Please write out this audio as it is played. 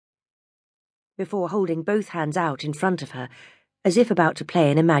before holding both hands out in front of her, as if about to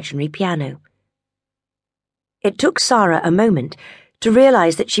play an imaginary piano. It took Sarah a moment to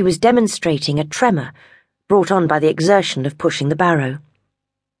realize that she was demonstrating a tremor brought on by the exertion of pushing the barrow.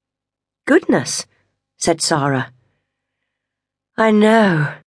 "Goodness," said Sarah. "I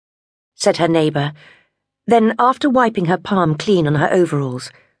know," said her neighbour. Then, after wiping her palm clean on her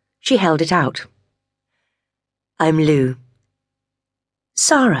overalls, she held it out. "I'm Lou."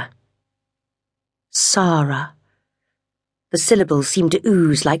 "Sarah." Sarah. The syllables seemed to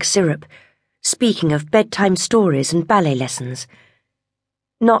ooze like syrup, speaking of bedtime stories and ballet lessons.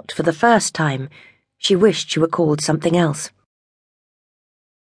 Not for the first time, she wished she were called something else.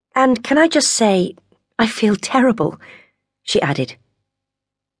 "And can I just say, I feel terrible," she added.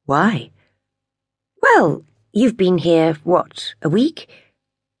 "Why?" "Well, you've been here, what, a week?"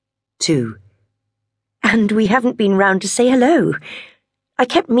 "2. "And we haven't been round to say hello. I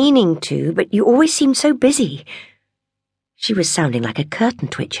kept meaning to, but you always seemed so busy." She was sounding like a curtain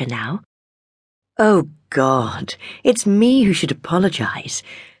twitcher now. "Oh, God, it's me who should apologize.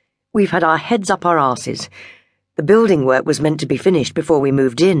 We've had our heads up our arses. The building work was meant to be finished before we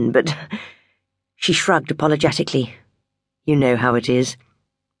moved in, but—" She shrugged apologetically. "You know how it is."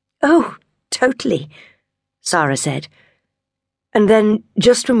 "Oh, totally," Sarah said. "And then,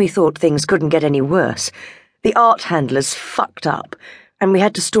 just when we thought things couldn't get any worse, the art handlers fucked up, and we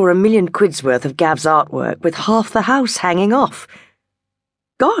had to store £1 million worth of Gav's artwork with half the house hanging off."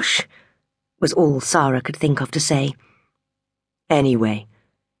 "Gosh," was all Sarah could think of to say. "Anyway,"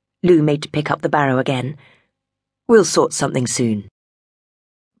 Lou made to pick up the barrow again, "we'll sort something soon."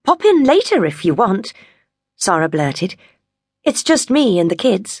 "Pop in later if you want," Sarah blurted. "It's just me and the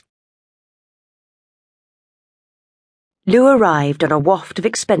kids." Lou arrived on a waft of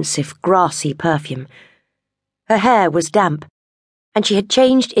expensive, grassy perfume. Her hair was damp, and she had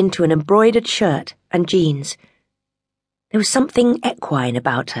changed into an embroidered shirt and jeans. There was something equine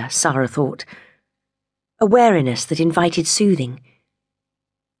about her, Sarah thought. A wariness that invited soothing.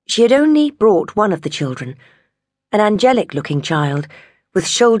 She had only brought one of the children, an angelic-looking child with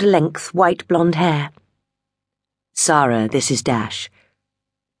shoulder-length white blonde hair. "Sarah, this is Dash."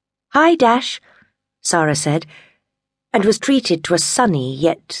 "Hi, Dash," Sarah said, and was treated to a sunny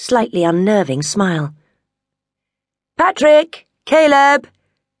yet slightly unnerving smile. "Patrick! Caleb!"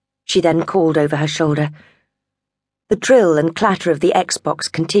 she then called over her shoulder. The trill and clatter of the Xbox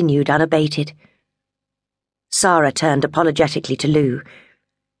continued unabated. Sarah turned apologetically to Lou.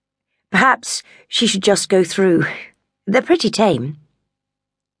 Perhaps she should just go through. They're pretty tame.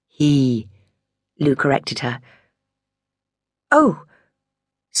 "He," Lou corrected her. "Oh,"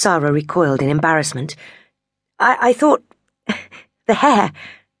 Sarah recoiled in embarrassment. I thought... the hair."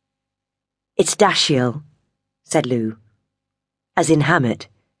 "It's Dashiell," said Lou. "As in Hammett."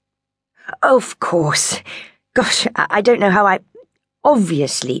 "Of course. Gosh, I don't know how I...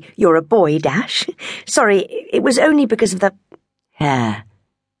 Obviously, you're a boy, Dash. Sorry, it was only because of the... hair.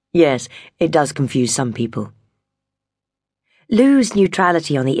 Yes, it does confuse some people." Lou's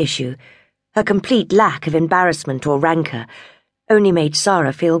neutrality on the issue, her complete lack of embarrassment or rancour, only made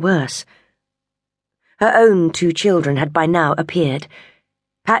Sarah feel worse. Her own 2 children had by now appeared.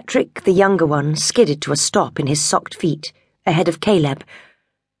 Patrick, the younger one, skidded to a stop in his socked feet, ahead of Caleb,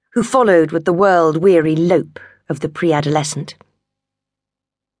 who followed with the world-weary lope of the pre-adolescent.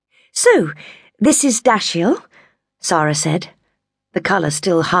 "So, this is Dashiell," Sarah said, the colour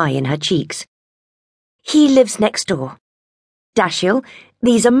still high in her cheeks. "He lives next door. Dashiell,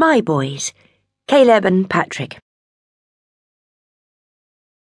 these are my boys, Caleb and Patrick."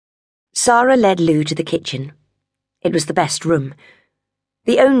 Sarah led Lou to the kitchen. It was the best room.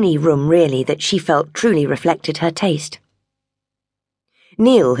 The only room, really, that she felt truly reflected her taste.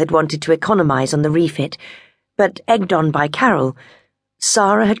 Neil had wanted to economise on the refit, but egged on by Carol,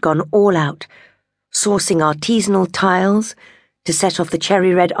 Sarah had gone all out, sourcing artisanal tiles to set off the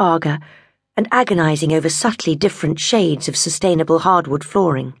cherry-red Aga and agonising over subtly different shades of sustainable hardwood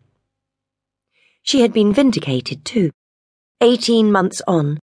flooring. She had been vindicated, too. 18 months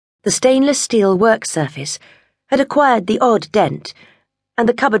on, the stainless steel work surface had acquired the odd dent, and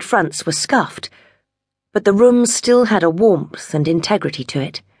the cupboard fronts were scuffed, but the room still had a warmth and integrity to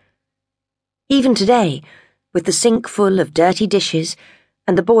it. Even today, with the sink full of dirty dishes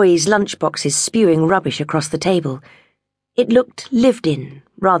and the boys' lunchboxes spewing rubbish across the table, it looked lived in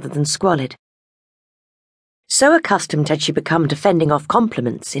rather than squalid. So accustomed had she become to fending off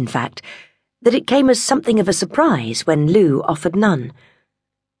compliments, in fact, that it came as something of a surprise when Lou offered none.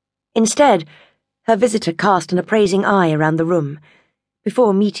 Instead, her visitor cast an appraising eye around the room,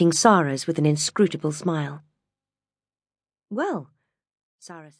 before meeting Sarah's with an inscrutable smile. "Well," Sarah said.